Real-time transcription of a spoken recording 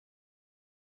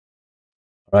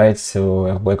Right,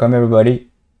 so welcome everybody.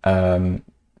 Um,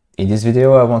 in this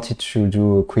video, I wanted to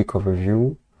do a quick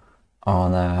overview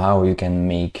on how you can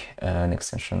make an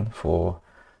extension for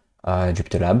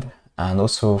JupyterLab and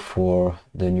also for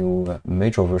the new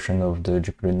major version of the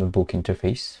Jupyter Notebook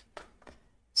interface.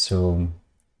 So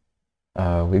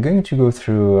we're going to go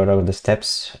through a lot of the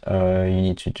steps you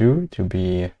need to do to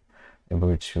be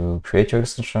able to create your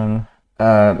extension.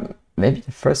 Maybe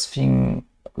the first thing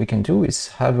we can do is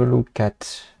have a look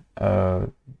at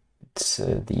the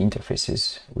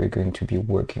interfaces we're going to be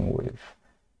working with.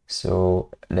 So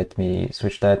let me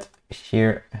switch that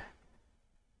here.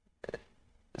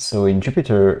 So in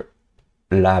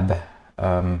JupyterLab,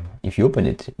 if you open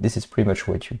it, this is pretty much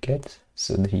what you get.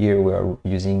 So here we are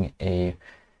using a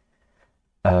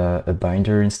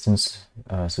binder instance,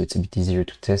 so it's a bit easier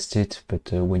to test it,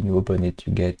 but when you open it,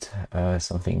 you get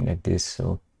something like this.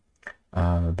 So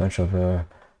a bunch of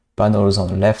panels on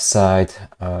the left side.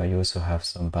 You also have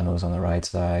some panels on the right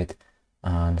side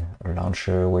and a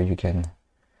launcher where you can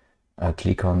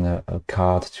click on a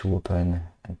card to open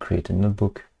and create a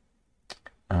notebook.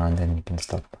 And then you can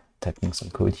start typing some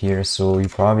code here. So you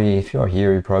probably, if you are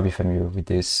here, you're probably familiar with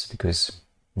this because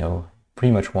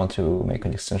pretty much want to make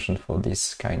an extension for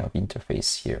this kind of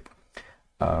interface here.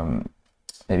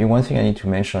 Maybe one thing I need to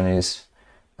mention is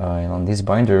on this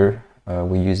binder,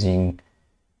 we're using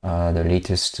the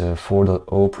latest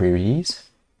 4.0 pre-release.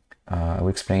 I'll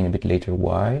explain a bit later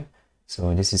why.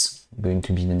 So this is going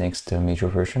to be the next major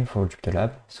version for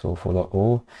JupyterLab. So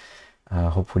 4.0,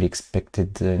 hopefully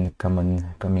expected in the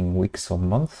coming weeks or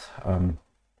month,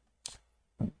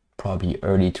 probably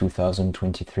early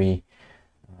 2023.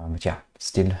 But yeah,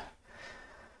 still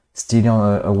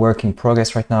on a work in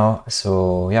progress right now.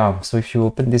 So yeah, so if you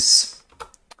open this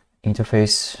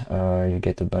interface, you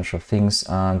get a bunch of things,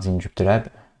 and in JupyterLab,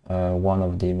 one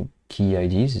of the key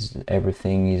ideas is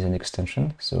everything is an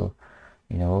extension. So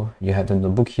you have the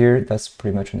notebook here, that's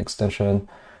pretty much an extension.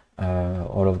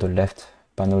 All of the left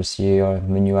panels here,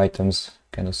 menu items,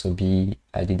 can also be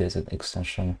added as an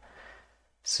extension.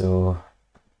 So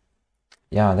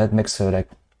yeah, that makes like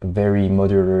a very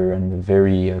modular and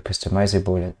very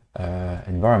customizable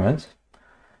environment.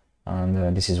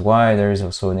 And this is why there is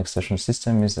also an extension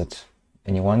system, is that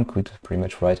anyone could pretty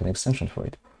much write an extension for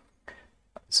it.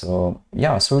 So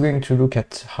yeah, so we're going to look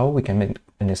at how we can make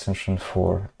an extension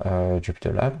for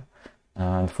JupyterLab,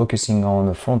 and focusing on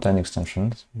the front-end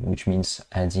extensions, which means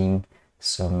adding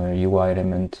some UI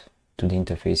element to the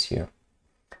interface here.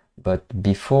 But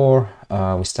before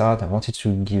we start, I wanted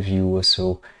to give you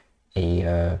also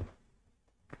a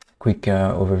quick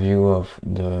overview of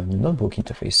the notebook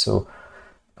interface. So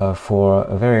for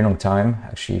a very long time,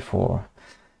 actually for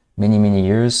many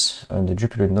years, the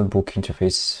Jupyter Notebook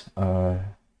interface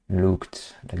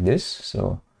looked like this.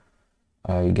 So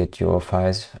you get your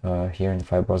files here in the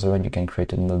file browser, and you can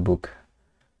create a notebook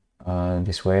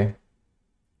this way.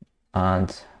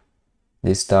 And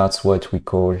this starts what we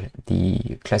call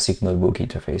the classic notebook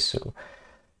interface. So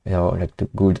like the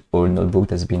good old notebook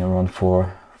that's been around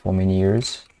for many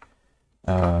years.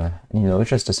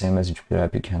 Just the same as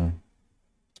JupyterLab, you can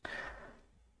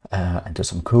enter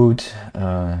some code,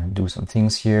 do some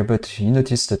things here, but you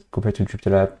notice that compared to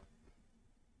JupyterLab,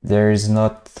 there is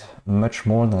not much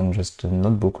more than just a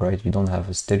notebook, right? You don't have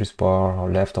a status bar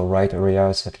or left or right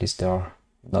areas. At least they are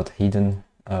not hidden,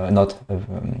 not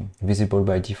visible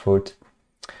by default.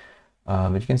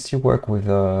 But you can still work with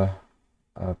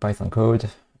Python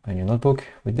code in your notebook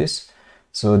with this.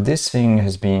 So this thing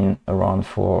has been around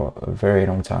for a very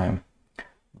long time,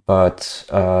 but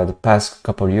the past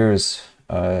couple of years,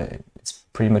 it's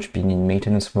pretty much been in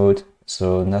maintenance mode.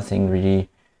 So nothing really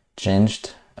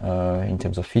changed in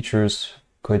terms of features,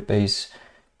 code base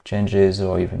changes,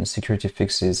 or even security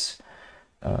fixes.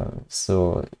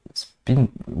 So it's been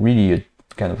really a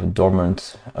kind of a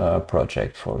dormant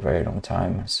project for a very long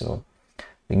time. So I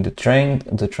think the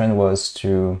trend was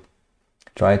to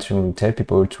try to tell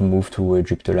people to move to a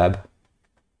JupyterLab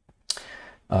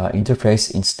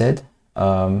interface instead.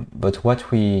 But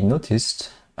what we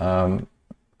noticed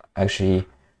actually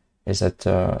is that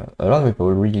a lot of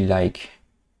people really like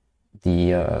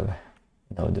the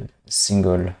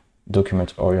single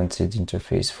document-oriented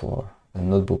interface for a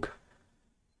notebook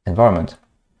environment.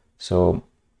 So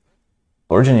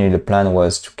originally the plan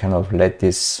was to kind of let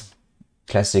this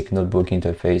classic notebook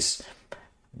interface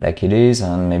like it is,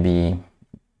 and maybe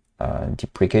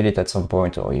deprecate it at some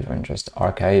point, or even just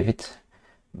archive it.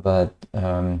 But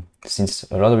since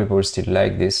a lot of people still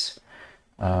like this,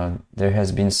 there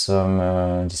has been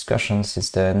some discussion since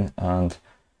then, and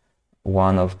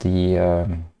one of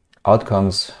the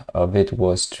outcomes of it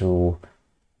was to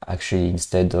actually,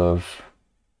 instead of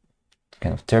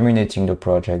kind of terminating the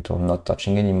project or not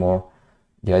touching anymore,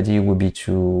 the idea would be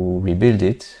to rebuild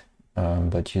it,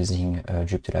 but using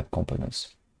JupyterLab components.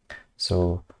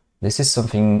 So this is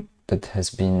something that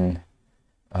has been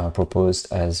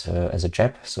proposed as a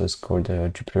JEP, so it's called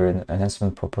the Jupyter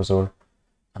Enhancement Proposal,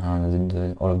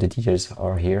 and all of the details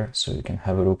are here, so you can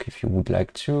have a look if you would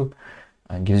like to.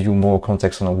 It gives you more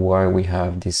context on why we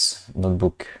have this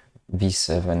notebook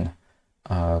v7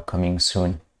 coming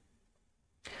soon.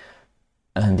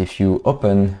 And if you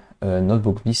open a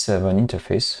notebook v7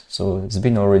 interface, so it's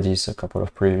been already a couple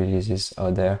of pre-releases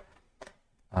out there,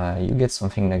 you get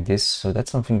something like this. So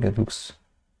that's something that looks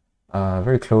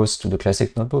very close to the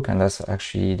classic notebook, and that's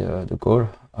actually the goal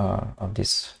of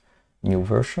this new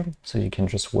version. So you can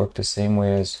just work the same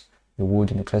way as you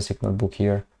would in a classic notebook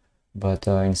here, but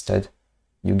instead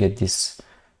you get this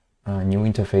new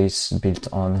interface built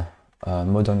on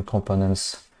modern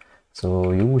components.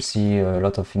 So you will see a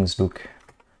lot of things look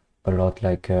a lot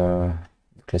like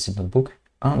classic notebook,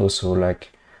 and also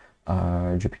like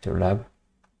JupyterLab.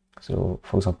 So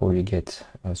for example, you get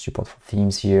support for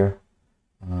themes here.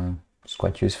 It's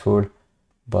quite useful,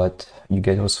 but you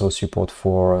get also support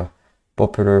for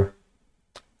popular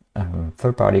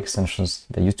third-party extensions.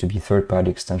 There used to be third-party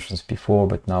extensions before,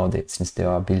 but now since they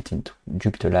are built into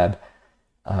JupyterLab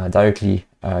directly,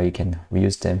 you can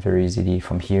reuse them very easily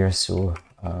from here. So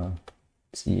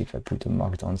see if I put a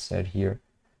markdown cell here,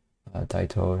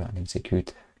 title, and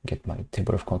execute, get my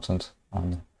table of contents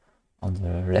on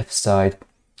the left side.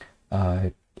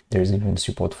 There's even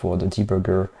support for the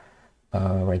debugger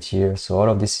right here. So all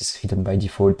of this is hidden by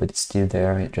default, but it's still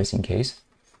there just in case.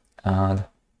 And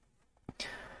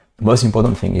the most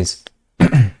important thing is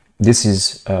this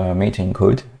is maintained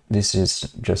code. This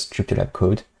is just JupyterLab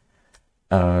code,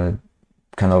 kind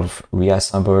of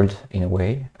reassembled in a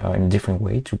way, in a different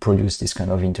way to produce this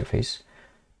kind of interface.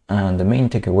 And the main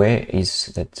takeaway is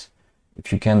that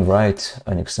if you can write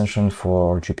an extension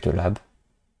for JupyterLab,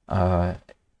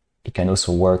 it can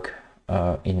also work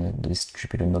in this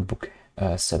Jupyter Notebook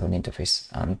 7 interface.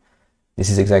 And this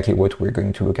is exactly what we're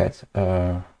going to look at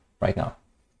right now.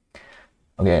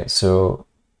 Okay, so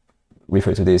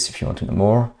refer to this if you want to know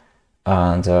more,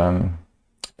 and a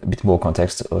bit more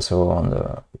context also on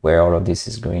where all of this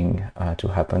is going to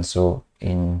happen. So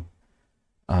in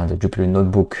the Jupyter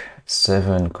Notebook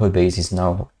 7 codebase is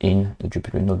now in the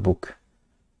Jupyter Notebook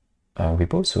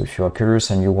repo. So if you are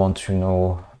curious and you want to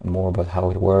know more about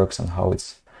how it works and how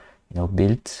it's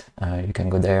built, you can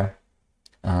go there,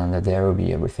 and there will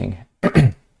be everything.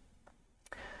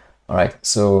 All right,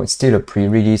 so it's still a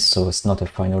pre-release, so it's not a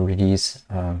final release.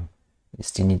 You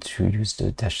still need to use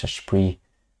the --pre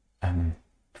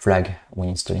flag when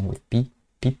installing with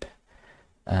pip.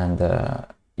 And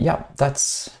yeah,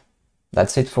 that's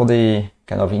it for the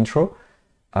kind of intro.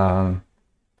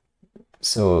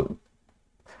 So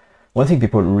one thing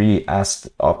people really ask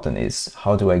often is,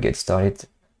 how do I get started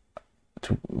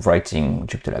to writing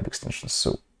JupyterLab extensions?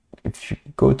 So if you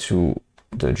go to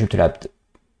the JupyterLab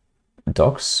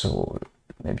docs, so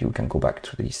maybe we can go back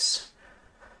to this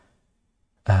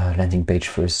landing page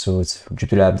first. So it's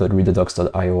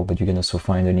jupyterlab.readerdocs.io, but you can also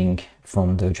find a link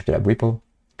from the JupyterLab repo.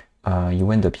 You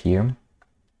end up here,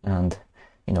 and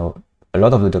a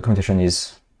lot of the documentation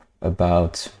is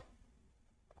about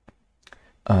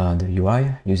the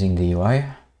UI, using the UI,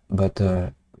 but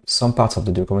some parts of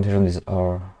the documentation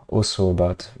are also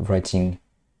about writing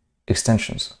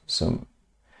extensions. So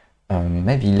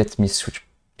maybe let me switch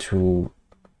to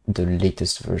the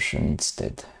latest version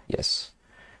instead. Yes.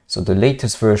 So the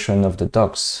latest version of the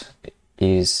docs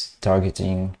is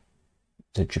targeting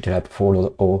the JupyterLab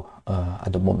 4.0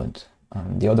 at the moment.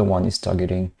 The other one is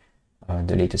targeting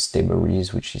the latest stable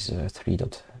release, which is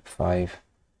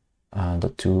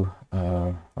 3.5.2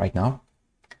 right now.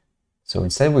 So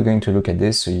instead we're going to look at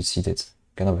this. So you see that's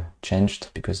kind of changed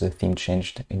because the theme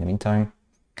changed in the meantime.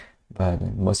 But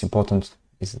most important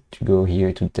is to go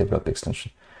here to develop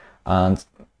extension, and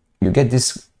you get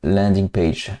this landing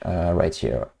page right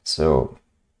here. So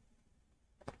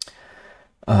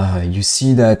you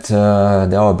see that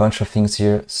there are a bunch of things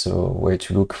here. So where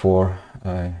to look for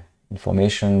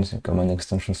information, common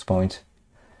extensions point,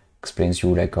 explains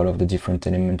you like all of the different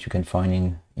elements you can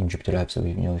find in JupyterLab. So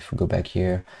if we go back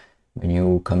here,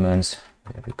 menu, comments,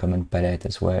 we have a comment palette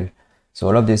as well. So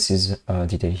all of this is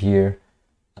detailed here,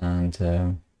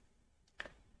 and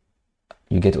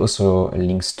you get also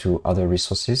links to other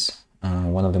resources.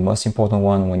 One of the most important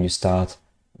one when you start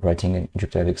writing a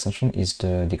JupyterLab extension is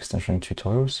the extension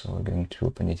tutorial. So we're going to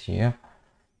open it here,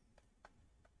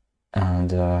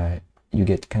 and you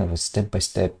get kind of a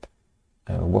step-by-step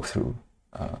walkthrough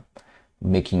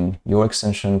making your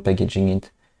extension, packaging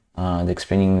it, and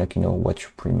explaining like, you know, what you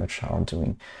pretty much are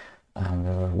doing.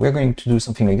 And we're going to do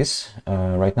something like this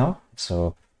right now.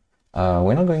 So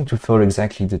we're not going to follow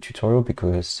exactly the tutorial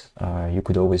because you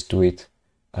could always do it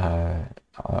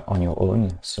on your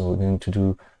own. So we're going to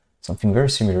do something very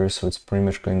similar. So it's pretty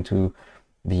much going to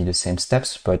be the same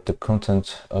steps, but the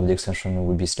content of the extension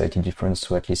will be slightly different.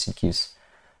 So at least it gives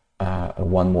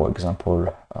one more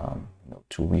example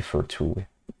to refer to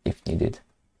if needed.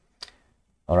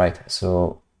 All right,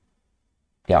 so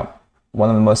yeah, one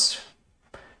of the most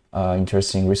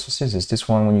interesting resources is this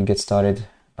one when you get started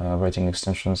writing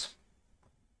extensions,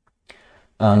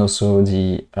 and also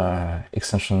the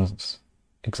extensions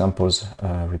examples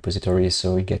repository.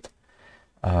 So you get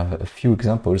a few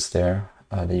examples there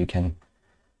that you can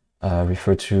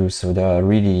refer to. So they are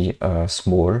really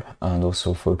small and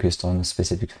also focused on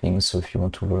specific things. So if you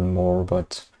want to learn more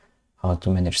about how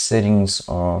to manage settings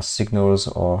or signals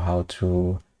or how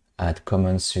to add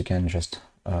comments, you can just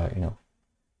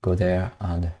go there,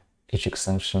 and each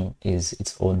extension is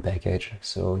its own package,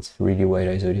 so it's really well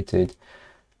isolated.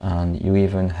 And you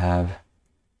even have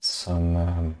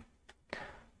some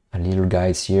little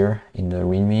guides here in the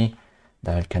README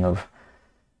that kind of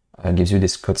gives you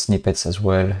these code snippets as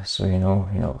well, so you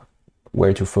know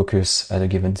where to focus at a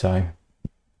given time.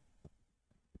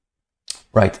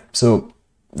 Right, so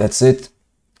that's it.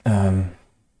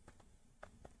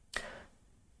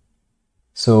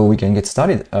 So we can get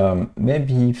started.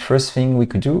 Maybe first thing we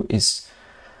could do is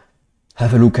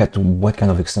have a look at what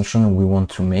kind of extension we want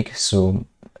to make. So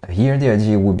here the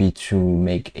idea would be to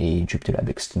make a JupyterLab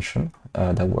extension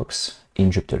that works in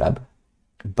JupyterLab,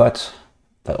 but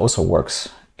that also works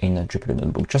in a Jupyter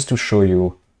Notebook, just to show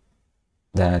you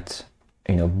that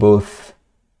both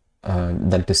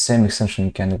that the same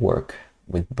extension can work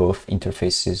with both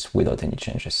interfaces without any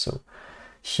changes. So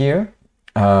here,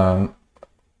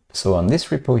 so on this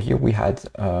repo here, we had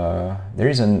there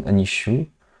is an issue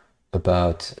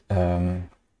about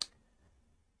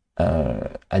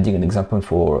adding an example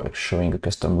for showing a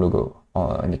custom logo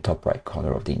in the top right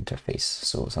corner of the interface.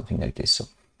 So something like this. So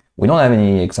we don't have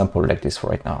any example like this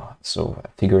right now. So I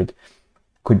figured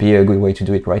could be a good way to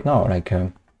do it right now, like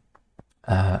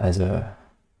as a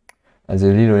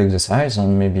little exercise,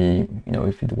 and maybe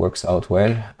if it works out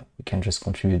well, we can just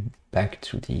contribute back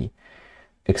to the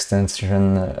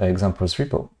extension examples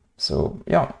repo. So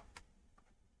yeah,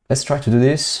 let's try to do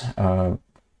this.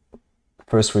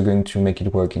 First, we're going to make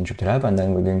it work in JupyterLab, and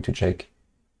then we're going to check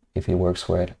if it works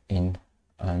well in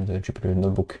the Jupyter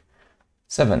Notebook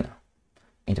 7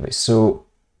 interface. So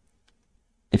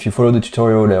if you follow the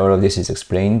tutorial, all of this is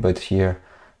explained, but here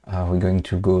we're going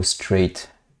to go straight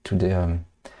to the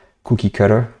cookie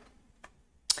cutter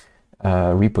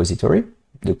repository.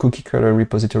 The cookie cutter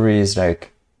repository is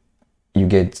like you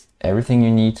get everything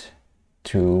you need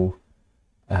to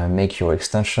make your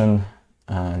extension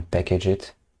and package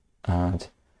it and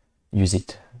use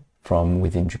it from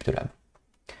within JupyterLab.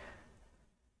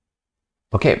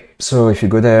 Okay, so if you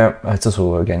go there, it's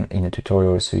also again in a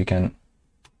tutorial, so you can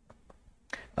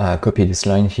copy this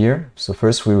line here. So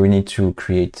first we will need to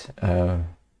create to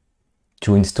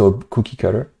install cookie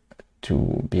cutter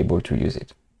to be able to use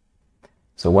it.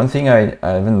 So one thing I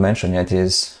haven't mentioned yet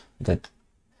is that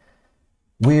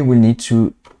we will need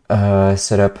to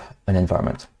set up an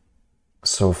environment.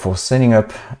 So for setting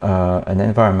up an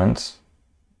environment,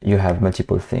 you have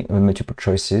multiple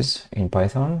choices in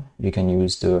Python. You can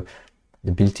use the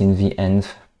built-in venv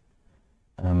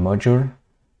module,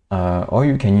 or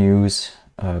you can use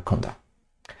conda.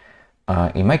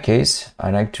 In my case, I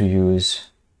like to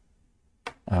use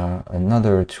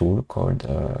another tool called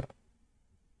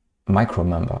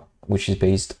micromember, which is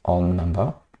based on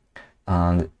member,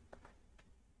 and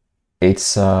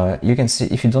it's you can see,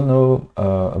 if you don't know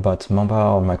about member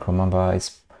or micromember,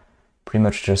 it's pretty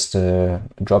much just a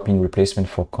drop-in replacement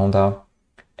for conda,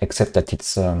 except that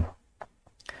it's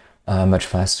much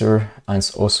faster, and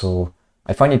it's also,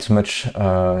 I find it much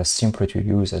simpler to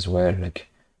use as well. Like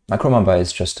micromember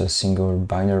is just a single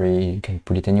binary, you can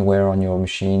put it anywhere on your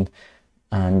machine,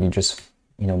 and you just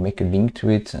make a link to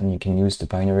it, and you can use the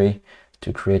binary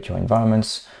to create your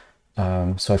environments.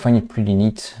 So I find it pretty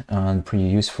neat and pretty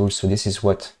useful. So this is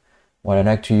what I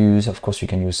like to use. Of course, you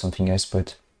can use something else,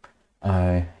 but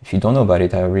if you don't know about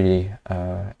it, I really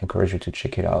encourage you to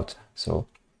check it out. So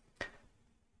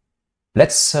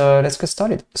let's get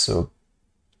started. So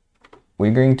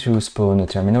we're going to spawn a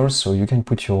terminal, so you can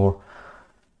put your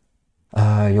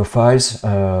files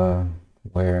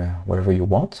wherever you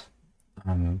want.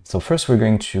 So first, we're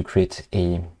going to create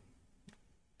an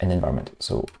environment.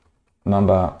 So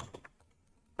member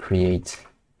create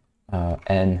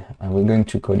n, and we're going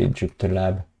to call it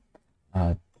JupyterLab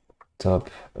top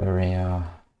area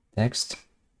text,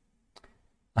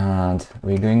 and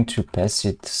we're going to pass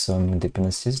it some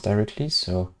dependencies directly.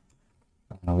 So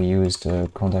we use the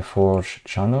conda-forge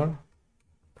channel,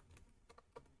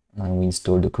 and we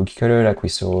install the cookie cutter like we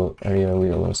saw earlier.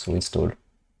 We also install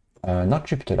not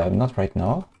JupyterLab, not right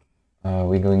now.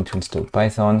 We're going to install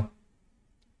Python,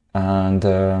 and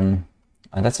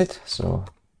that's it. So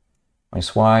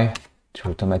press Y to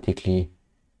automatically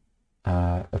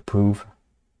approve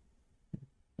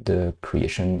the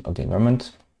creation of the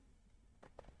environment.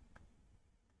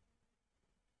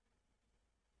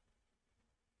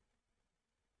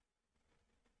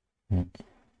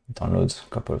 Downloads a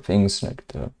couple of things like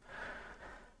the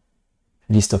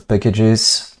list of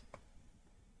packages,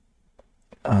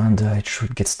 and it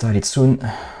should get started soon.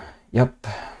 Yep.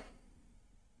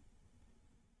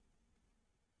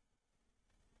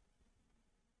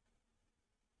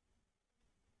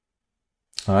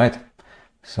 All right.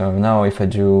 So now if I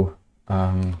do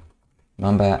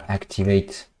Mamba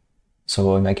activate,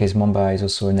 so in my case Mamba is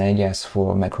also an alias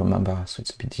for macro Mamba, so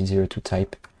it's a bit easier to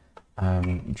type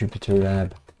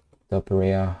JupyterLab top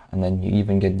area, and then you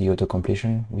even get the auto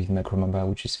completion with macro Mamba,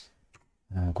 which is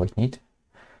quite neat.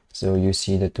 So you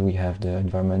see that we have the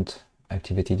environment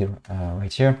activated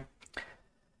right here,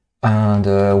 and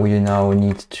we now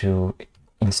need to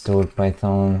install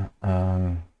Python.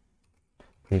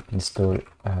 We install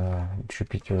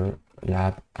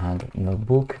JupyterLab and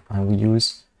Notebook, and we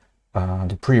use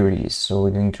the pre-release. So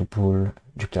we're going to pull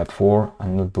JupyterLab 4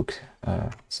 and Notebook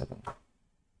 7.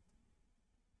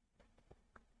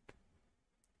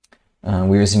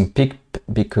 We're using pip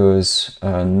because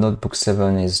Notebook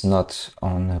 7 is not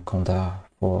on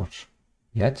conda-forge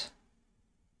yet,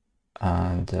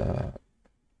 and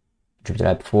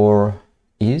JupyterLab 4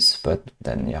 is, but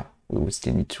then yeah, we would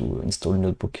still need to install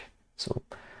Notebook. So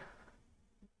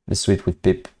let's do it with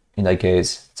pip. In that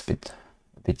case, it's a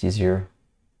bit easier.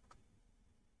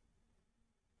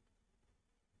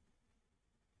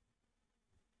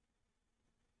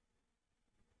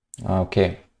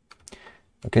 Okay,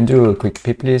 I can do a quick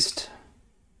pip list,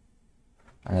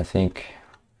 and I think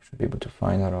we should be able to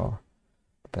find out our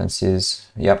dependencies.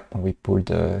 Yep, we pulled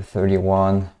the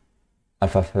 31,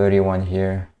 alpha 31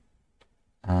 here,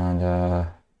 and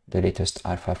the latest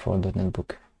alpha for the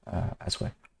notebook as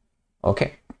well.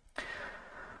 Okay,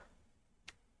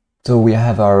 so we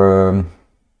have our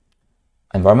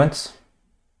environment,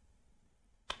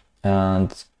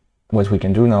 and what we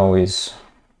can do now is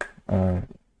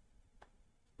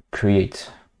create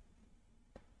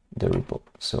the repo.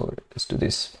 So let's do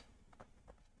this.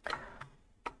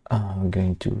 I'm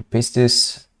going to paste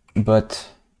this, but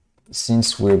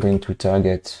since we're going to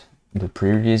target the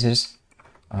pre-releases,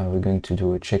 we're going to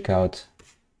do a checkout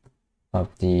of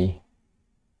the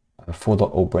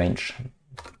 4.0 branch,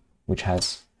 which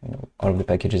has all of the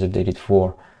packages updated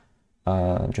for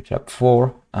JupyterLab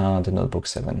 4 and the Notebook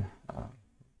 7.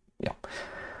 Yeah.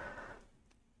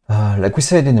 Like we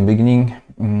said in the beginning,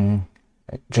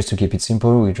 just to keep it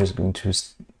simple, we're just going to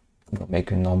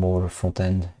make a normal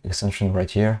front-end extension right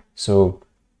here. So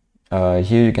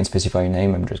here you can specify a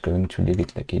name. I'm just going to leave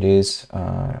it like it is.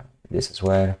 This as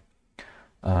well.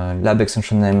 Lab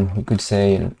extension name, we could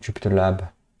say JupyterLab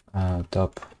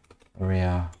top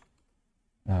area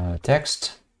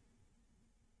text.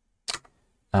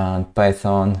 And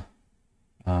Python,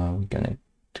 we're gonna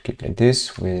keep like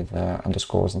this with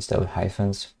underscores instead of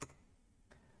hyphens.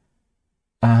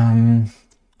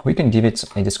 We can give it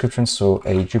a description, so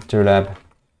a JupyterLab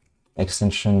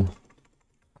extension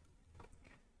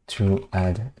to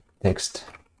add text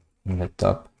in the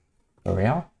top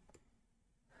area.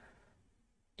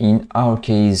 In our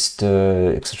case,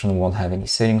 the extension won't have any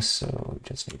settings, so we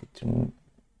just need to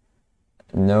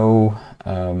know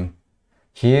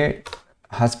here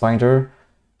has binder.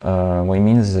 What it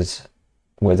means is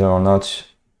whether or not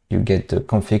you get the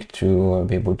config to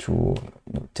be able to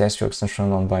test your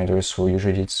extension on binders. So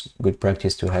usually it's good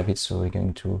practice to have it. So we're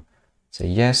going to say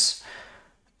yes.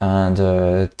 And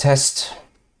test.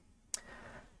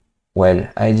 Well,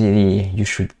 ideally you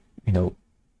should,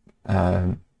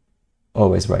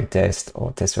 always write test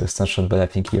or test your extension. But I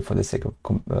think here, for the sake of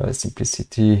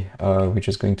simplicity, we're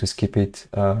just going to skip it.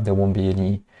 There won't be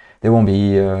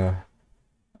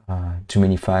too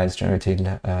many files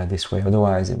generated this way.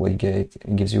 Otherwise, what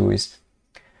it gives you is,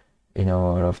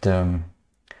 all of the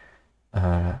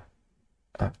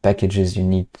packages you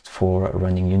need for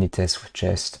running unit tests with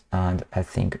Jest, and I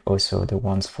think also the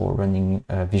ones for running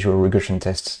visual regression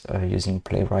tests using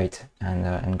Playwright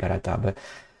and Galata. But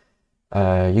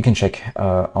You can check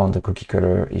on the cookie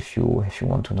color if you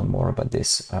want to know more about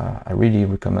this. I really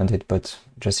recommend it, but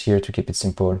just here to keep it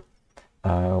simple,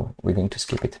 we're going to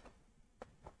skip it.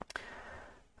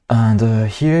 And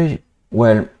here,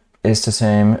 well, it's the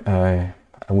same. I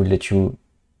will let you,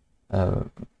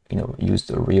 use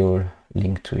the real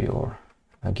link to your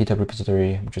GitHub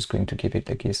repository. I'm just going to keep it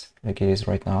like it is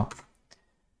right now,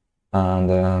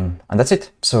 and that's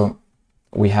it. So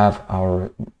we have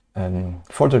our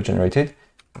folder generated.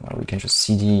 We can just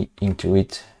cd into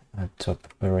it top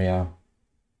area.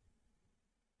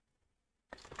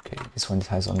 Okay, this one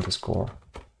has underscore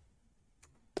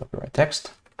top area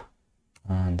text,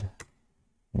 and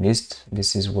list.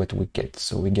 This is what we get.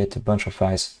 So we get a bunch of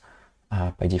files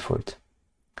by default.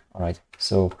 All right.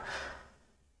 So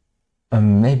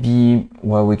maybe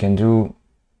what we can do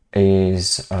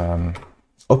is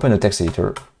open a text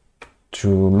editor to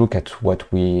look at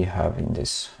what we have in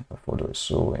this folder.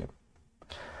 So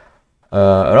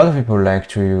a lot of people like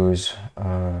to use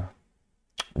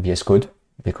VS Code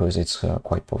because it's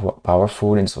quite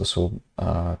powerful, and it's also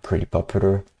pretty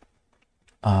popular.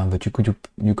 But you could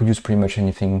use pretty much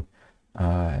anything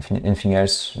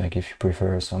else. Like if you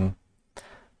prefer some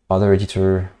other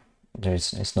editor,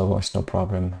 it's no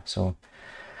problem. So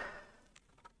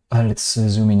let's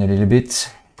zoom in a little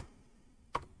bit.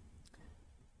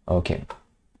 Okay,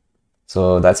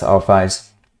 so that's our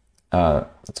files.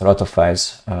 That's a lot of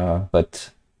files, but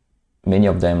many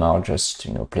of them are just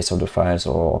placeholder files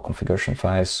or configuration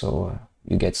files. So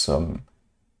you get some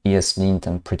ESLint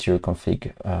and prettier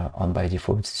config on by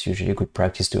default. It's usually a good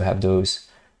practice to have those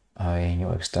in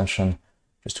your extension,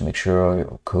 just to make sure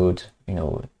your code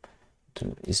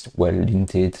is well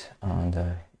linted,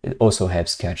 and it also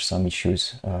helps catch some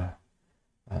issues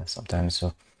sometimes.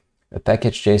 So a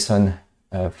package.json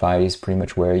file is pretty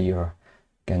much where you're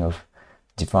kind of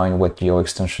define what your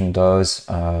extension does,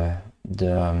 the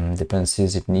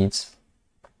dependencies it needs,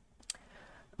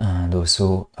 and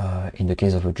also in the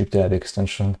case of a JupyterLab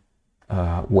extension,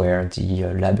 where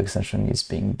the lab extension is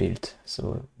being built.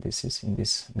 So this is in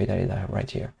this metadata right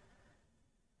here.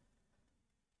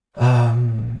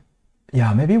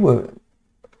 Yeah, maybe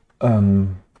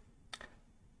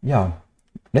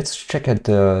let's check at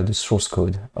the source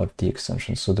code of the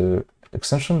extension. So the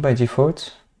extension by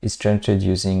default is generated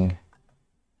using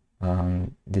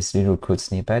this little code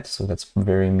snippet, so that's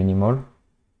very minimal.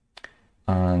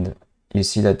 And you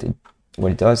see that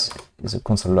what it does is a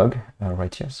console log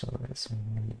right here. So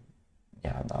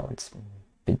now it's a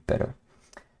bit better.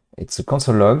 It's a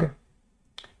console log,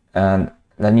 and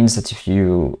that means that if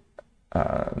you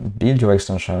build your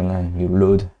extension and you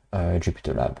load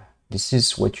JupyterLab, this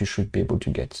is what you should be able to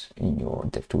get in your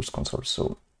DevTools console.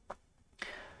 So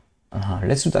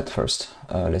let's do that first.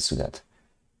 Let's do that.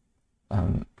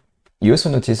 You also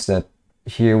notice that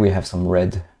here we have some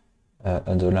red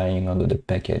underlying under the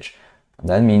package.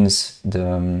 That means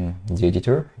the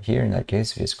editor here, in that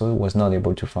case VS Code, was not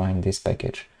able to find this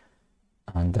package,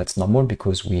 and that's normal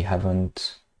because we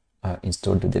haven't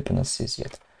installed the dependencies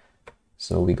yet.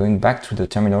 So we're going back to the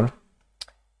terminal,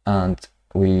 and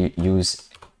we use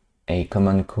a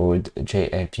command called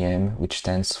JLPM, which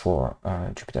stands for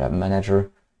JupyterLab Manager,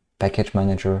 Package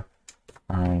Manager,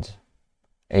 and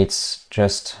it's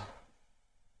just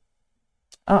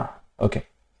okay,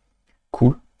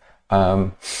 cool.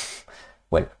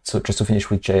 Well, so just to finish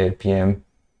with JLPM,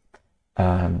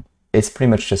 it's pretty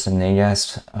much just an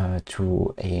alias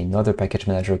to another package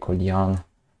manager called Yarn,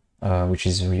 which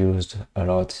is used a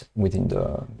lot within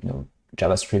the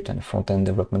JavaScript and front-end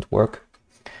development work.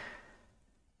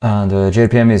 And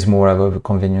JLPM is more of a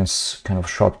convenience kind of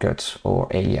shortcut or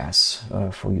alias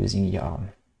for using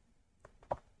Yarn.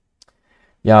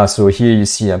 Yeah, so here you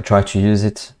see I've tried to use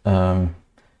it,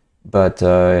 but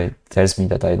it tells me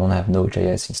that I don't have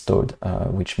Node.js installed,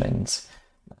 which means,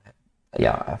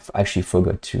 yeah, I've actually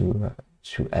forgot to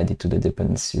add it to the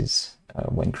dependencies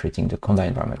when creating the Conda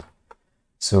environment.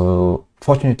 So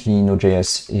fortunately,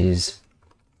 Node.js is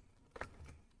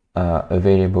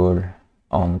available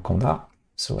on Conda,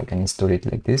 so I can install it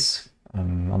like this.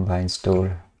 Conda install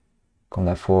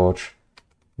Conda Forge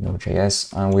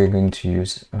Node.js, and we're going to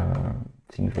use I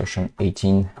think version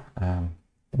 18,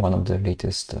 one of the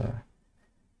latest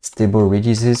stable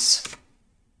releases,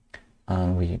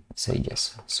 and we say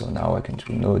yes. So now I can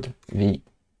do node v,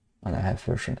 and I have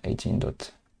version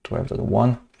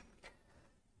 18.12.1,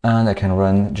 and I can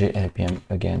run JLPM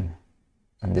again,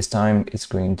 and this time it's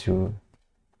going to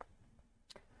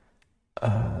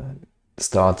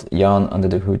start Yarn under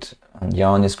the hood, and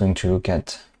Yarn is going to look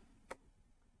at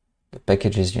the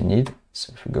packages you need.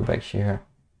 So if we go back here,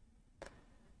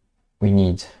 we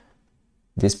need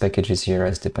these packages here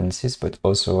as dependencies, but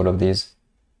also all of these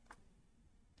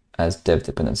as dev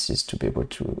dependencies to be able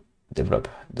to develop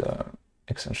the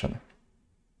extension.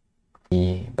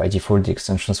 By default, the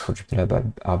extensions for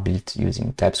JupyterLab are built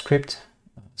using TypeScript.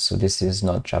 So this is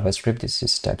not JavaScript, this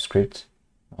is TypeScript.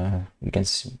 You can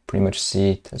pretty much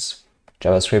see it as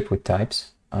JavaScript with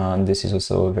types. And this is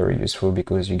also very useful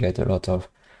because you get a lot of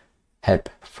help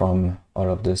from all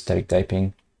of the static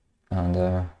typing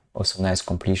and also nice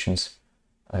completions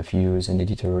if you use an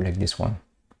editor like this one.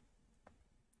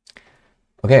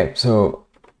 Okay, so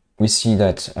we see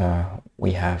that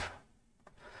we have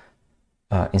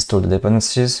installed the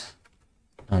dependencies,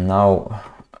 and now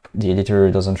the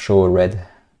editor doesn't show a red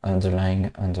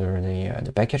underline under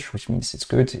the package, which means it's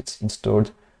good, it's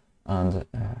installed, and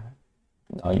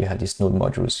now you have these node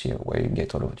modules here where you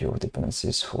get all of your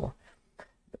dependencies for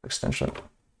the extension.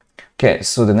 Okay,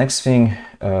 so the next thing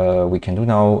we can do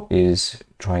now is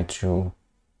try to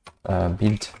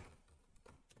build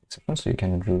exception. So you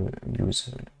can use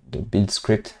the build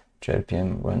script,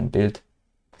 JLPM run build,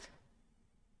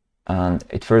 and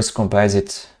it first compiles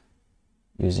it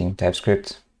using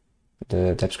TypeScript,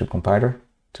 the TypeScript compiler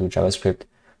to JavaScript,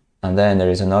 and then there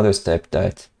is another step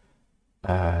that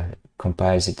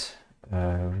compiles it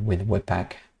with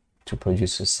Webpack to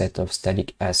produce a set of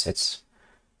static assets.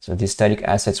 So these static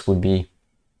assets would be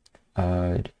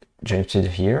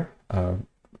generated here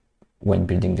when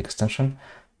building the extension,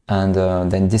 and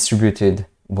then distributed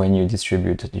when you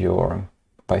distribute your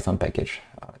Python package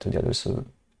to the others. So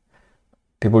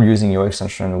people using your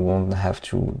extension won't have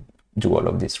to do all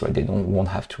of this, right? They won't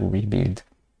have to rebuild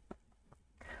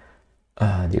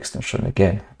the extension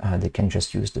again. They can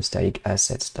just use the static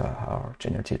assets that are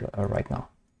generated right now.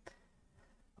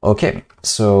 Okay,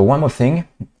 so one more thing.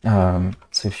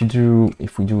 So if we do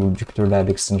JupyterLab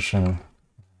extension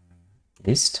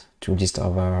list to list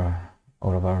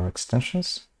all of our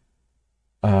extensions,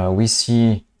 we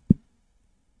see.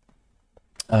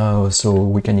 So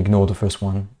we can ignore the first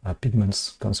one.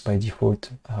 Pigments comes by default.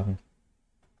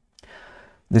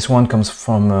 This one comes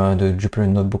from the Jupyter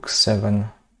Notebook 7.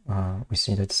 We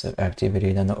see that's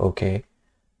activated and okay.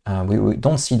 We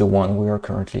don't see the one we are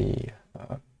currently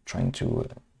trying to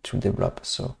develop.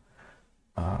 So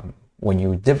when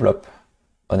you develop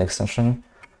an extension,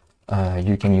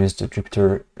 you can use the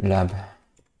JupyterLab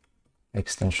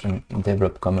extension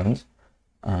develop command.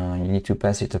 You need to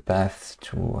pass it a path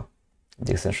to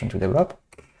the extension to develop,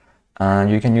 and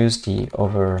you can use the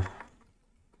override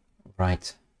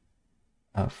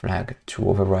flag to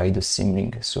override the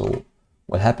symlink. So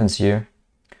what happens here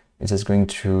is it's going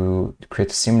to create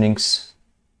symlinks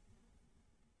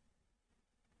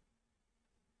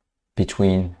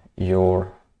between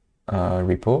your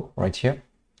repo right here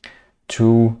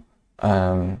to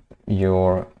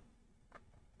your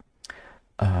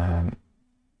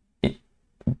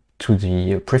to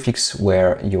the prefix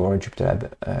where your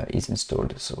JupyterLab is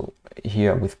installed. So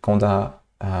here with Conda,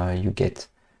 you get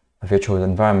a virtual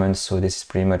environment. So this is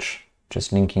pretty much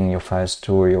just linking your files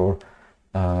to your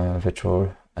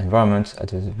virtual environment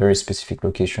at a very specific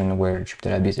location where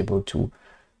JupyterLab is able to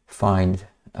find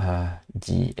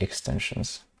the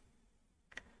extensions.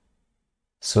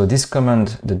 So this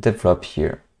command, the develop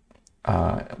here,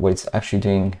 what it's actually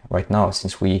doing right now,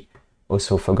 since we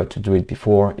also forgot to do it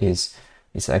before, is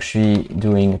it's actually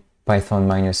doing python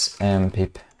 -m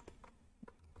pip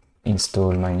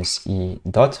install -e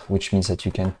dot, which means that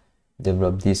you can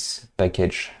develop this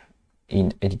package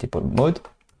in editable mode.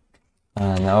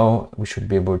 And now we should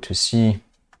be able to see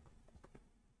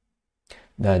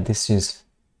that this is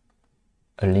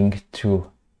a link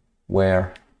to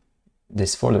where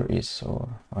this folder is. So,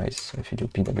 right, so if you do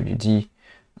pwd,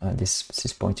 this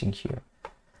is pointing here.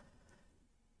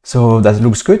 So that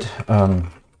looks good.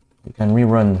 You can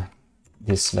rerun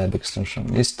this lab extension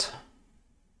list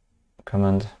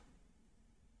command,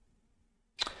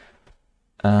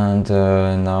 and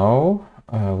now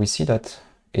we see that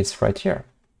it's right here.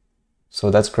 So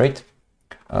that's great.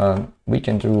 We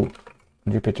can do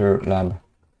JupyterLab.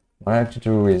 What I have to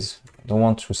do is I don't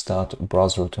want to start a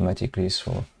browser automatically,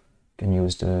 so you can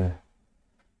use the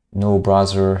no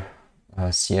browser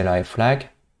CLI flag.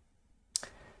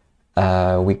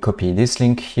 We copy this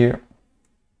link here.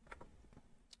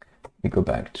 We go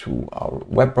back to our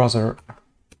web browser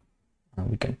and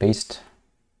we can paste.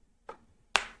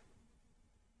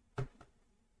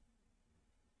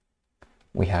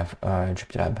 We have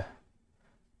JupyterLab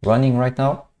running right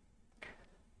now,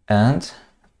 and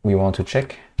we want to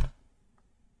check.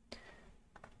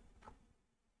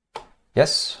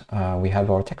 Yes, we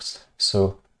have our text.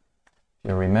 So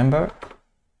you remember,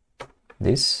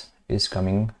 this is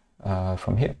coming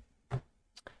from here.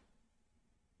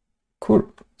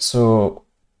 Cool. So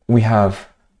we have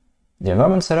the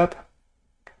environment set up,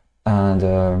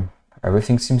 and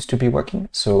everything seems to be working.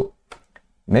 So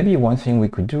maybe one thing we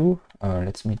could do,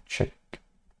 let me check.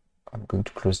 I'm going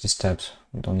to close these tabs.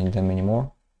 We don't need them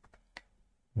anymore.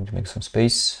 I'm going to make some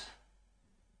space.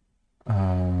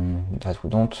 That we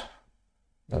don't,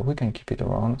 but we can keep it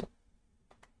around.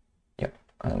 Yeah,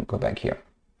 and go back here.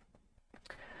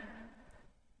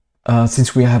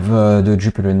 Since we have the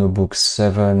Jupyter Notebook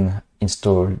 7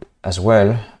 installed as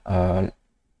well,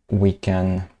 we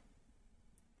can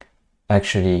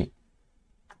actually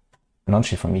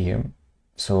launch it from here.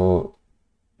 So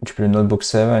Jupyter Notebook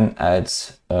 7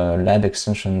 adds a lab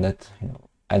extension that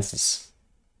adds this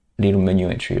little menu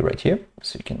entry right here,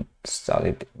 so you can start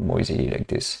it more easily like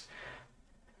this.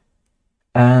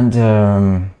 And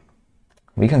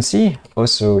we can see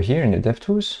also here in the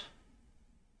DevTools.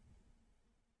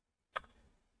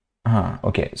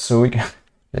 Okay, so we can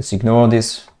let's ignore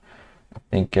this. I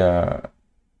think yeah,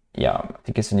 I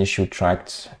think it's an issue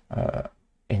tracked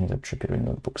in the Jupyter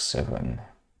Notebook 7,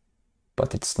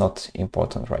 but it's not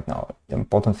important right now. The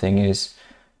important thing is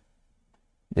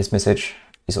this message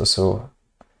is also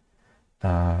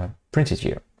printed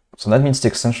here. So that means the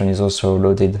extension is also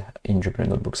loaded in Jupyter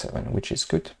Notebook 7, which is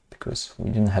good because we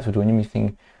didn't have to do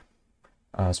anything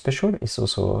special. It's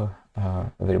also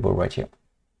available right here.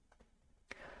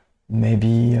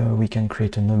 Maybe we can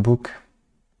create a notebook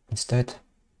instead.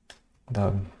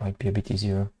 That might be a bit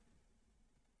easier.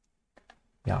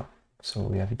 Yeah, so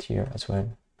we have it here as well.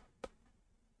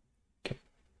 Okay,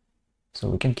 so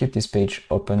we can keep this page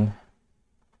open.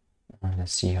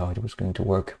 Let's see how it was going to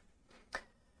work.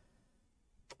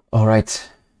 All right.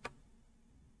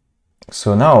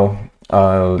 So now,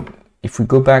 if we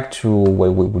go back to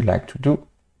what we would like to do,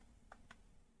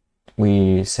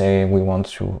 we say we want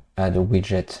to add a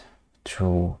widget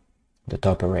to the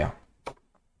top area.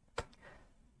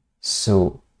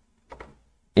 So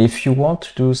if you want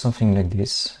to do something like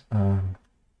this,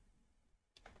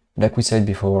 like we said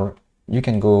before, you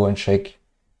can go and check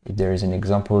if there is any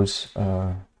examples,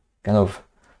 kind of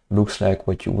looks like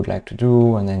what you would like to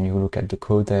do, and then you look at the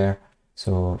code there.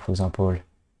 So for example,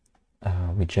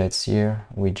 widgets here,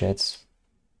 widgets,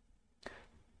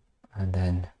 and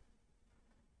then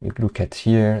you look at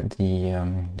here the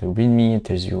README. It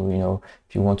tells you,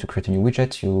 if you want to create a new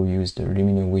widget, you use the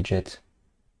Lumino widget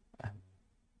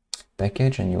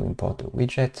package and you import the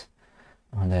widget,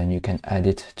 and then you can add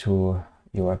it to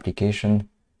your application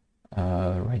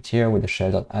right here with the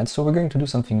shell.add. So we're going to do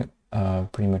something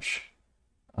pretty much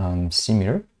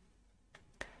similar.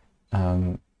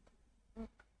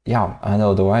 Yeah, and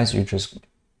otherwise you just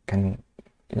can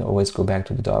always go back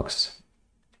to the docs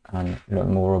and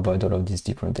learn more about all of these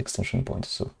different extension points.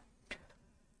 So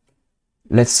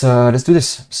let's do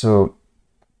this. So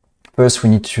first we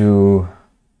need to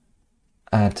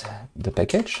add the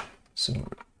package. So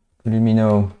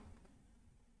Lumino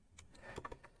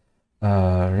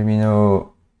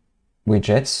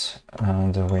widgets,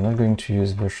 and we're not going to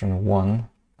use version 1.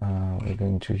 We're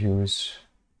going to use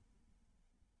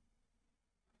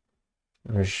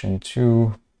version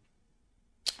 2,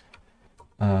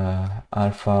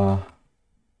 alpha.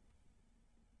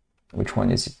 Which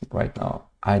one is it right now?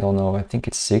 I don't know. I think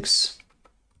it's 6.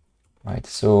 Right.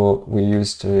 So we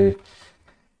used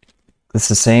it's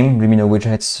the same Lumino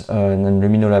widgets and then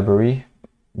Lumino library,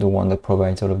 the one that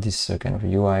provides all of these kind of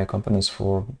UI components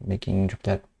for making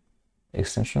JupyterLab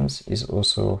extensions, is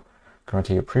also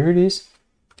currently a pre-release,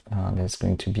 and it's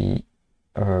going to be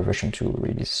version 2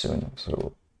 release soon.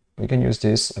 So we can use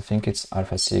this. I think it's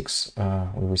alpha 6.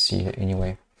 We will see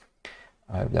anyway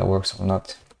if that works or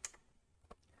not.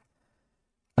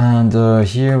 And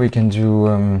here we can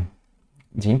do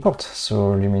the import.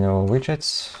 So Lumino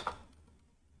widgets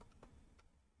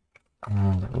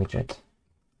and widget.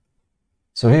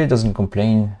 So here it doesn't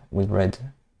complain with red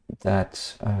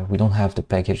that we don't have the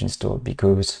package installed,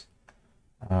 because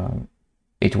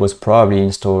it was probably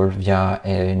installed via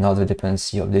another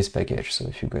dependency of this package. So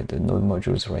if you get the node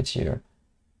modules right here,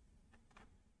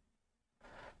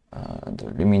 the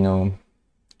Lumino,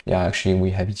 yeah, actually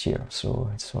we have it here, so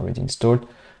it's already installed.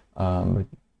 But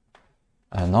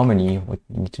normally what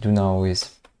we need to do now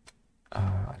is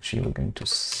actually we're going to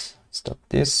stop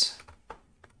this,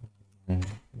 and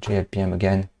JLPM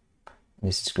again.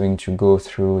 This is going to go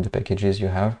through the packages you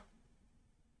have,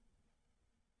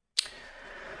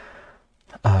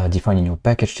 defining your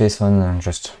package JSON and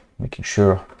just making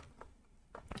sure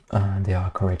they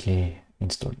are correctly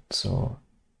installed. So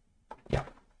yeah,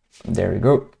 there we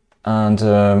go. And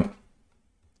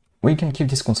we can keep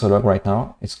this console log right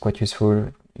now. It's quite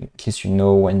useful. At least you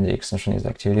know when the extension is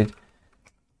activated.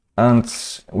 and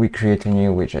we create a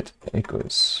new widget. It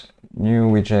goes new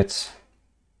widget,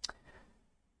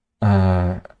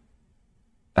 and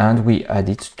we add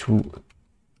it to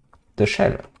the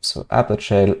shell. So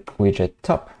app.shell widget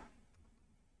top.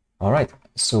 All right,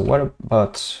 so what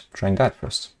about trying that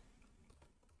first?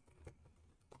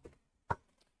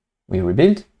 We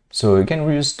rebuild. So you can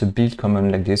use the build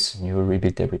command like this, and you will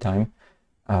rebuild every time.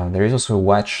 There is also a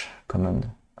watch command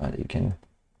that you can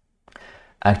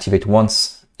activate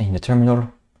once in the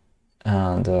terminal,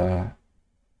 and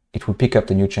it will pick up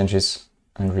the new changes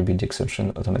and rebuild the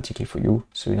exception automatically for you,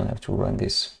 so you don't have to run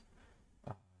this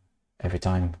every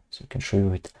time. So you can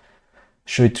show it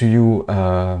to you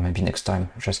maybe next time.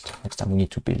 Just next time we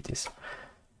need to build this.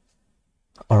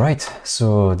 All right,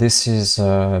 so this is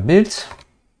built.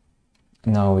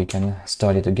 Now we can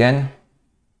start it again.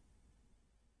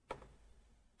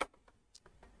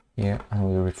 Here, and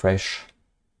we'll refresh.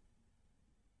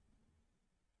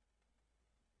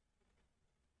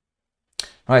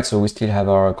 All right, so we still have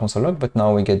our console log, but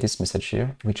now we get this message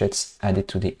here: widgets added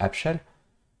to the app shell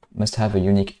must have a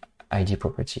unique ID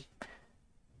property.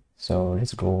 So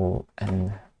let's go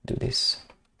and do this.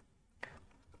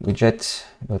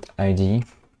 Widget.id.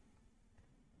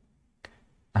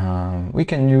 We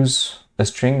can use a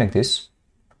string like this,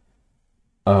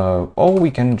 or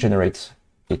we can generate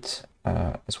it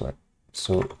as well.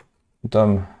 So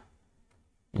DOM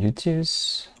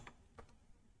utils.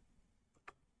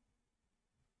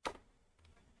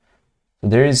 So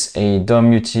there is a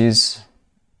DOM utils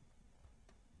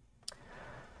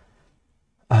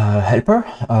helper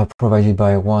provided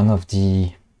by one of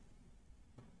the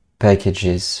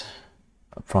packages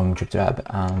from JupyterLab,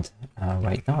 and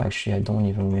right now actually I don't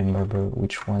even remember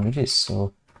which one it is,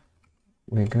 so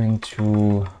we're going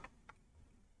to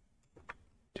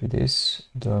do this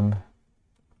DOM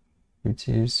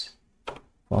utils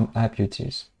from app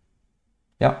utils.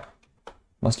 Yeah,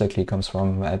 most likely comes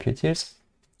from app utils.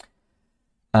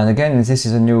 And again, this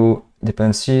is a new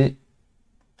dependency,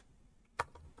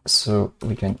 so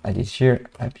we can add it here,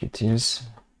 app utils.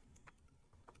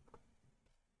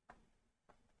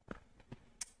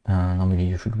 Normally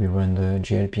you should rerun the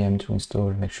glpm to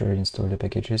install, make sure you install the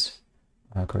packages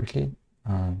correctly,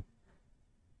 and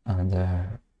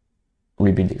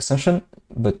rebuild the extension.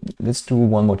 But let's do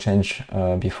one more change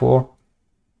before.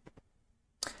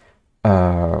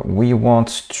 We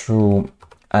want to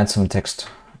add some text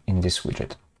in this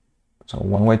widget. So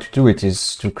one way to do it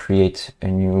is to create a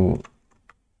new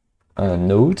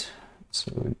node.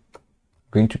 So we're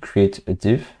going to create a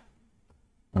div,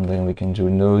 and then we can do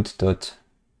node.text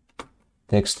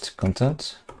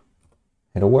content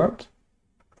hello world,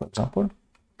 for example,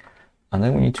 and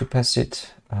then we need to pass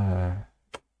it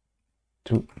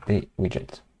to the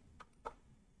widget.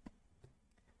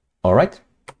 All right,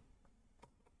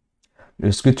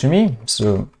 looks good to me.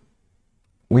 So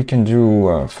we can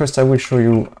do first I will show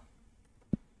you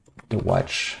the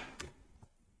watch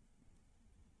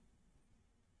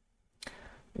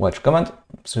command.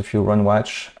 So if you run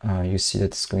watch, you see that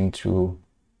it's going to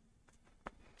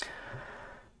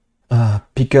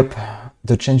pick up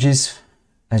the changes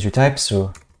as you type.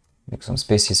 So make some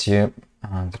spaces here,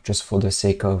 and just for the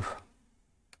sake of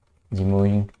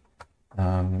demoing,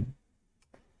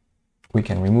 we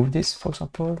can remove this, for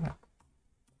example.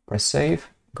 Press save,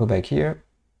 go back here.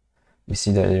 You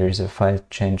see that there is a file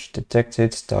change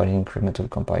detected, starting incremental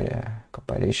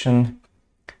compilation,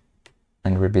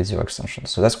 and rebuild your extension.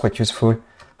 So that's quite useful.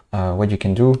 What you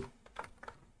can do,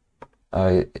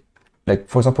 like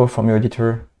for example, from your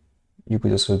editor, you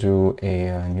could also do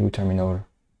a new terminal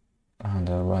and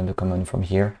run the command from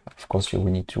here. Of course, you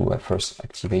will need to first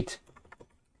activate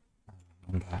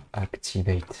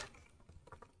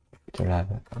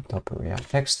JupyterLab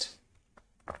text.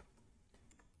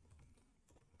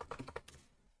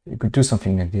 You could do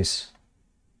something like this.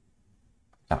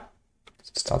 Yeah,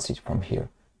 it starts it from here.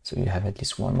 So you have at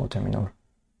least one more terminal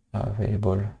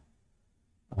available.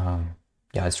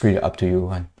 Yeah, it's really up to you,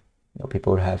 and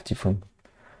people have different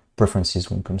preferences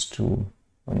when it comes to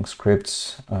running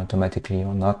scripts automatically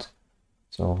or not.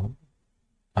 So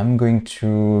I'm going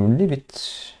to leave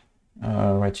it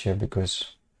right here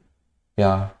because,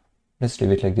 yeah, let's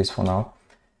leave it like this for now.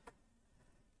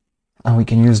 And we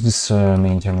can use this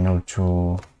main terminal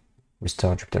to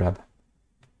restart JupyterLab.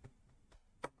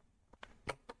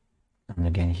 And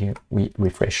again here we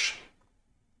refresh.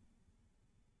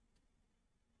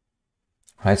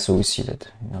 Right, so we see that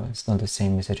it's not the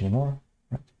same message anymore.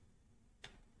 Right.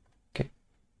 Okay.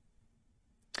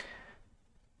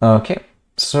 Okay,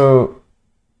 so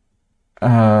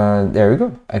there we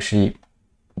go. Actually,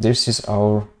 this is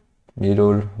our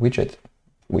little widget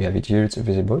we have it here, it's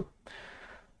visible.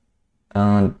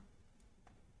 And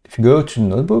if you go to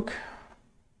Notebook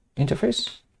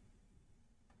interface,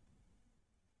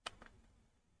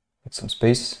 put some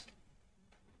space.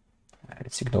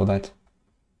 Let's ignore that.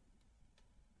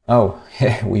 Oh,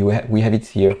 yeah, we have it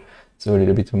here. So a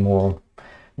little bit more,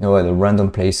 you know, at a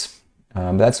random place.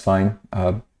 But that's fine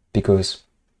because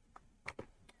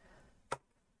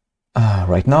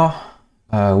right now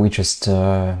we just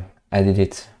added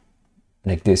it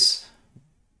like this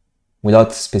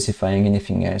without specifying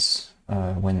anything else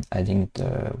when adding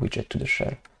the widget to the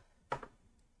shell.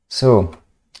 So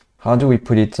how do we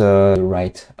put it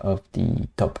right of the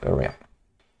top area?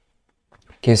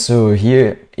 Okay, so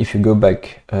here, if you go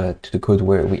back to the code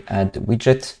where we add the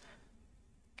widget,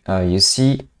 you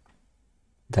see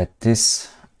that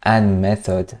this add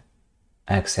method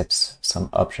accepts some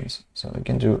options. So we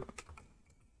can do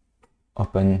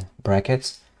open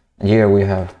brackets. And here we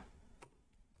have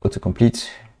autocomplete,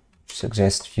 which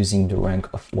suggests using the rank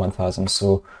of 1000.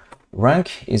 So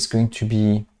rank is going to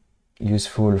be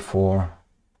useful for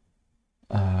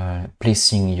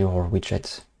placing your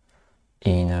widget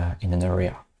in an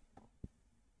area.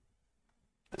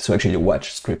 So actually the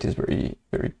watch script is very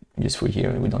useful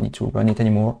here. We don't need to run it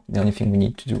anymore. The only thing we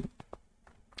need to do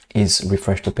is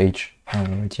refresh the page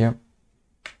right here.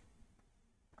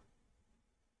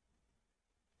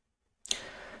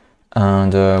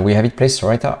 And we have it placed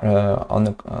right on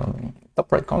the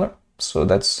top right corner. So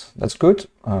that's good.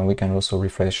 We can also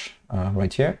refresh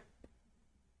right here.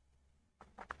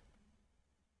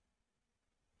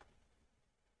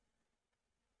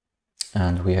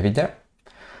 And we have it there.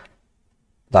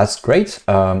 That's great.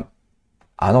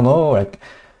 I don't know, like,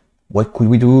 what could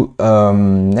we do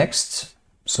next?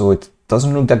 So it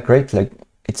doesn't look that great. Like,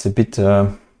 it's a bit,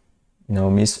 you know,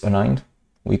 misaligned.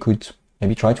 We could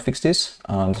maybe try to fix this,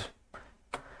 and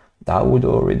that would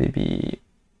already be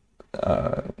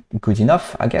good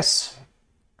enough, I guess.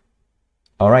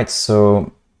 All right,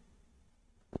 so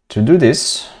to do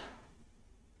this,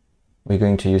 we're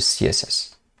going to use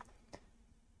CSS.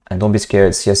 And don't be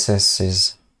scared,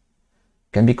 CSS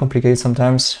can be complicated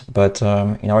sometimes, but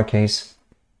in our case,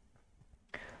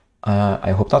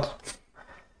 I hope not.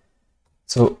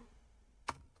 So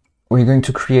we're going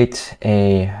to create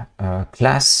a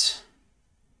class,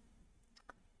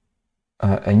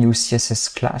 a new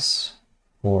CSS class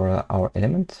for our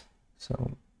element.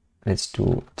 So let's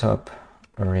do top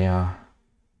area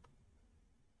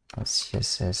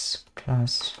CSS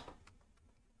class.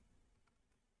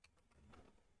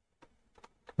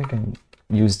 We can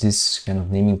use this kind of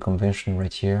naming convention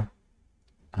right here,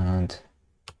 and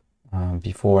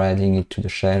before adding it to the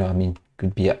shell, I mean,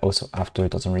 could be also after,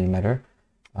 it doesn't really matter.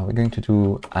 We're going to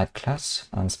do add class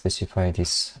and specify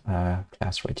this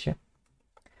class right here.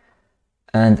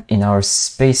 And in our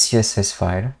space CSS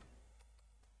file,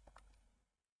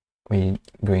 we're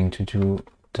going to do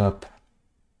top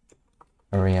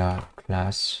area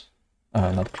class,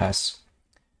 not class,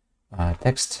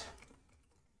 text,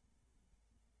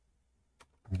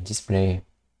 and display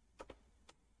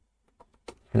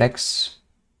flex,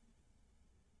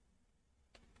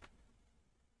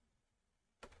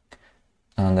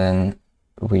 and then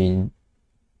we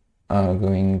are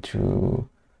going to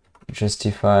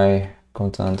justify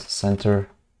content center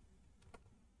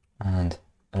and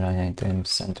align item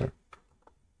center.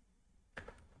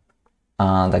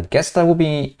 And I guess that will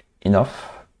be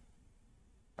enough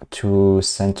to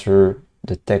center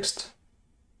the text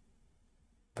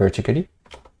vertically.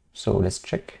 So let's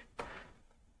check.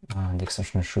 The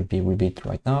extension should be rebuilt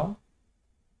right now.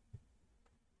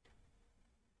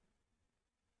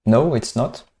 No, it's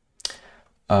not.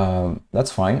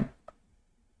 That's fine.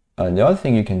 The other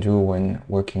thing you can do when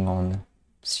working on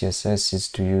CSS is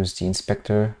to use the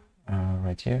inspector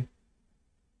right here,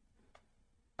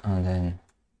 and then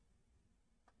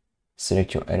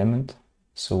select your element.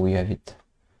 So we have it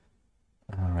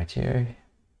right here.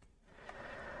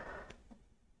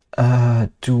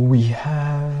 Do we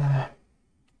have...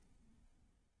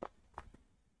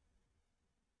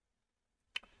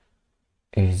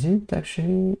 Is it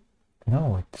actually...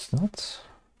 No, it's not.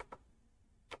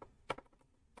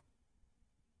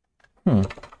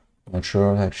 Not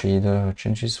sure actually the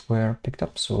changes were picked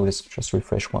up, so let's just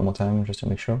refresh one more time just to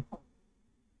make sure.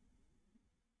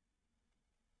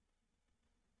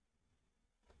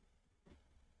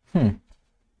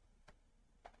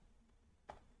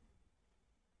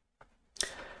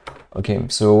 Okay,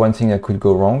 so one thing that could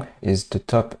go wrong is the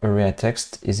top area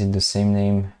text is in the same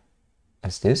name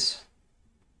as this.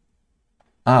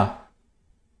 Ah,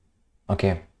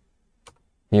 okay.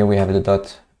 Here we have the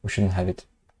dot, we shouldn't have it.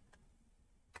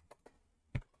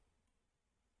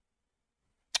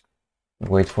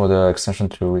 wait for the extension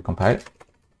to recompile.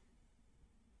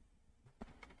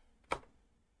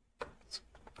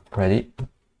 Ready.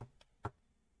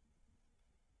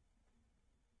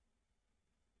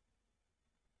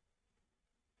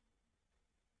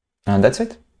 And that's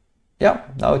it. Yeah,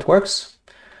 now it works.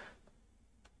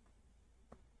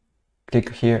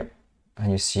 Click here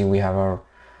and you see we have our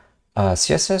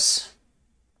CSS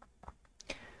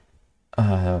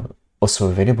also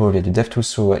available in the DevTools.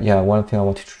 So yeah, one thing I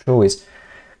wanted to show is,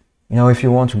 you know, if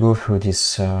you want to go through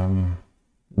this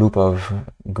loop of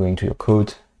going to your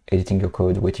code, editing your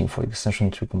code, waiting for the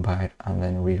extension to compile, and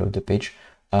then reload the page,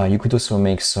 you could also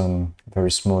make some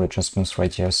very small adjustments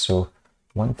right here. So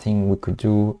one thing we could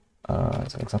do,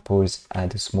 as an example, is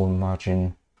add a small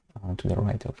margin to the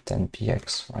right of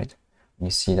 10px, right? You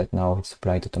see that now it's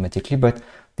applied automatically, but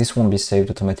this won't be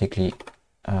saved automatically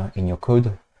in your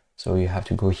code. So you have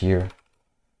to go here,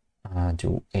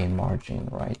 do a margin,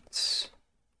 right?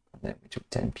 And then we do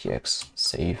 10px,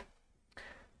 save.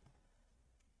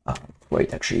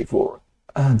 Wait, actually, for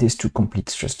this to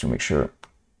complete, just to make sure.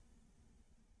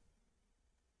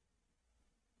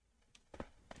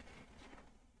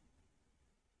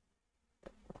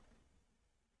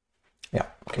 Yeah,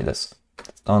 okay, that's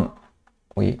done.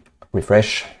 We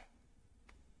refresh.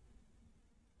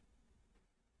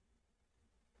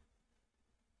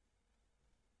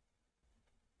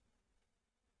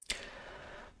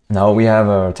 Now we have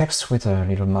a text with a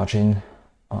little margin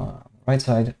on the right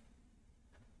side.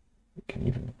 We can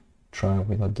even try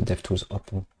without the DevTools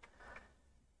open.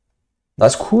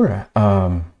 That's cool.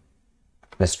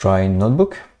 Let's try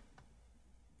Notebook.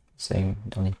 Same,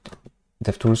 don't need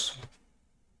DevTools.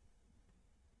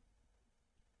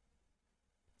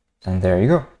 And there you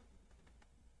go.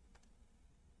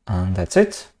 And that's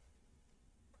it.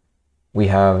 We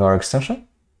have our extension.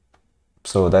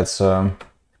 So that's, you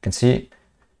can see,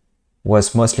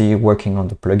 was mostly working on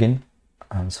the plugin.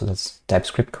 And so that's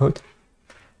TypeScript code.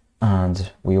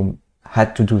 And we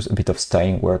had to do a bit of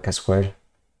styling work as well.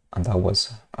 And that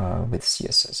was with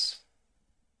CSS.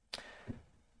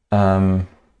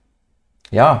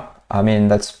 Yeah, I mean,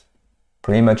 that's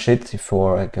pretty much it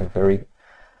for like a very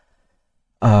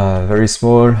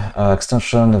small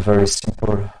extension, a very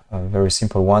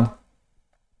simple one.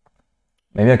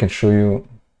 Maybe I can show you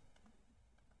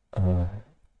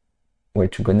where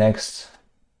to go next.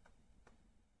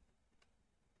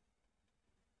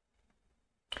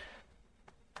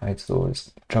 Right, so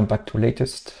let's jump back to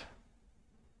latest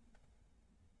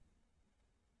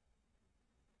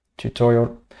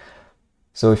tutorial.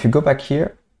 So if you go back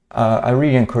here, I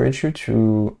really encourage you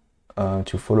to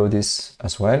follow this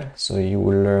as well. So you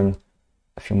will learn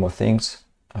a few more things.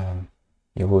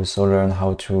 You will also learn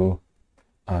how to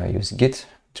use Git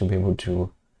to be able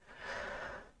to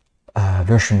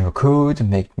version your code,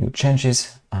 make new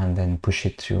changes, and then push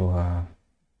it to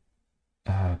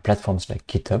platforms like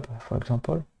GitHub, for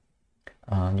example.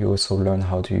 And you also learn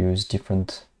how to use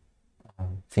different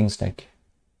things like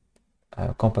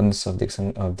components of the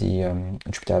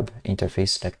JupyterLab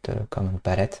interface, like the command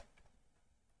palette.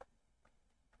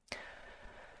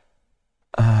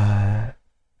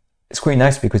 It's quite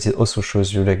nice because it also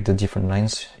shows you like the different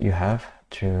lines you have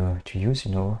to use,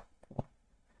 you know,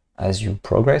 as you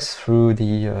progress through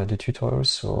the tutorials.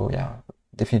 So yeah,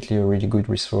 definitely a really good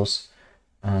resource.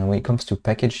 And when it comes to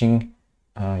packaging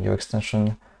your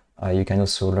extension, you can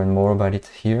also learn more about it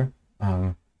here.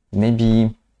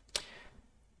 Maybe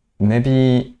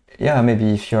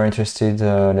if you're interested,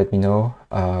 let me know.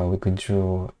 We could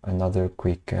do another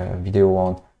quick video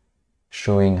on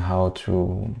showing how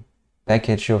to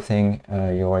package your thing,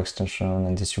 your extension,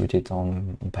 and distribute it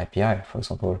on PyPI, for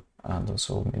example, and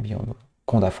also maybe on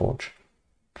CondaForge.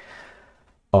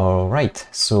 All right,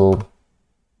 so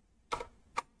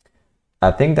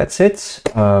I think that's it.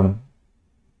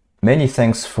 Many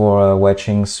thanks for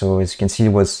watching. So as you can see,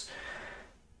 it was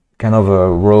kind of a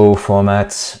raw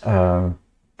format,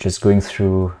 just going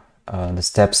through the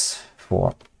steps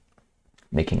for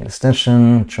making an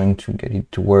extension, trying to get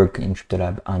it to work in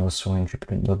JupyterLab and also in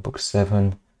Jupyter Notebook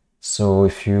 7. So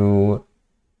if you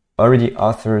already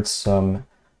authored some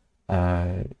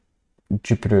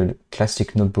Jupyter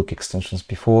Classic Notebook extensions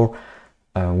before,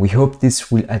 we hope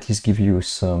this will at least give you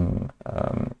some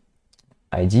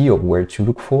idea of where to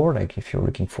look for, like if you're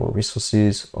looking for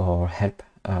resources or help,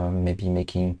 maybe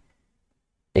making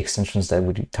extensions that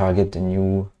would target the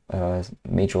new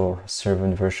major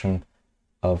servant version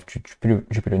of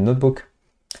Jupyter Notebook.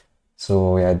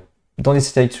 So yeah, don't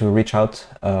hesitate to reach out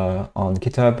on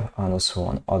GitHub and also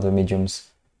on other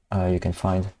mediums you can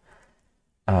find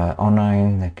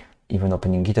online, like even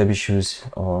opening GitHub issues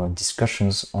or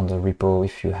discussions on the repo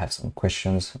if you have some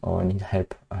questions or need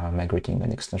help migrating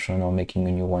an extension or making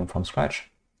a new one from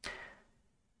scratch.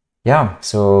 Yeah,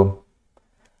 so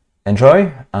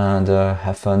enjoy and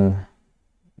have fun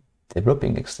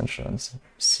developing extensions.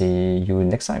 See you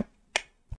next time.